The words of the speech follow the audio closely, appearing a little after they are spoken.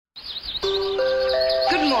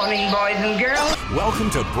morning, boys and girls. Welcome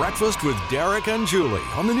to Breakfast with Derek and Julie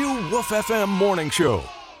on the new Woof FM Morning Show.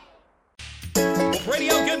 Woof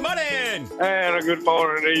Radio, good morning. And a good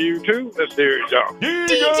morning to you, too. Let's hear it, y'all.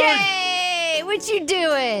 DJ, what you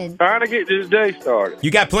doing? Trying to get this day started. You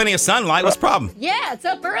got plenty of sunlight. What's the problem? Yeah, it's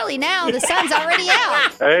up early now. The sun's already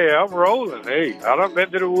out. Hey, I'm rolling. Hey, I done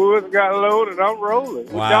been to the woods and got loaded. I'm rolling.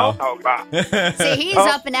 What y'all talking about? See, he's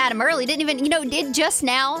up and at him early. Didn't even, did just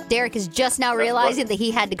now. Derek is just now realizing that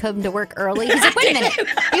he had to come to work early. He's like, wait a minute.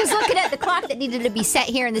 He was looking at the clock that needed to be set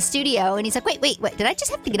here in the studio, and he's like, wait. Did I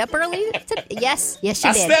just have to get up early? Yes, you did.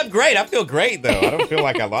 I slept great. I feel great, though. I don't feel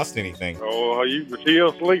like I lost anything. Oh, you were still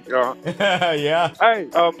asleep, huh? Yeah. Hey,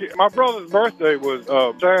 my brother's birthday was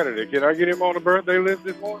Saturday. Can I get him on the birthday list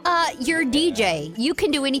this morning? You're DJ. You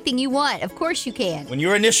can do anything you want. Of course you can. When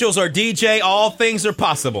your initials are DJ, all things are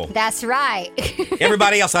possible. That's right.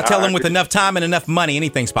 Everybody else, I tell them with enough time and enough money,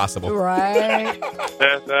 anything's possible. Right.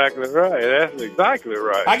 That's exactly right. That's exactly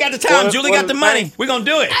right. I got the time. Julie got the money. We're going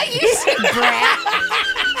to do it. You sick brat.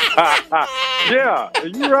 Yeah,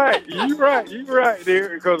 you're right, dear.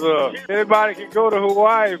 Because anybody can go to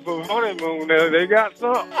Hawaii for honeymoon. They got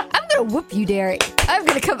something. I'm going to whoop you, Derek. I'm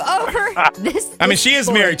going to come over this. I mean, she is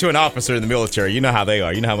married to an officer in the military. You know how they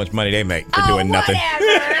are. You know how much money they make for doing nothing.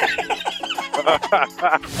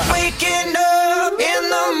 Waking up in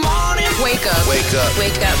the morning. Wake up. Wake up.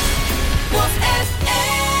 Wake up. Woof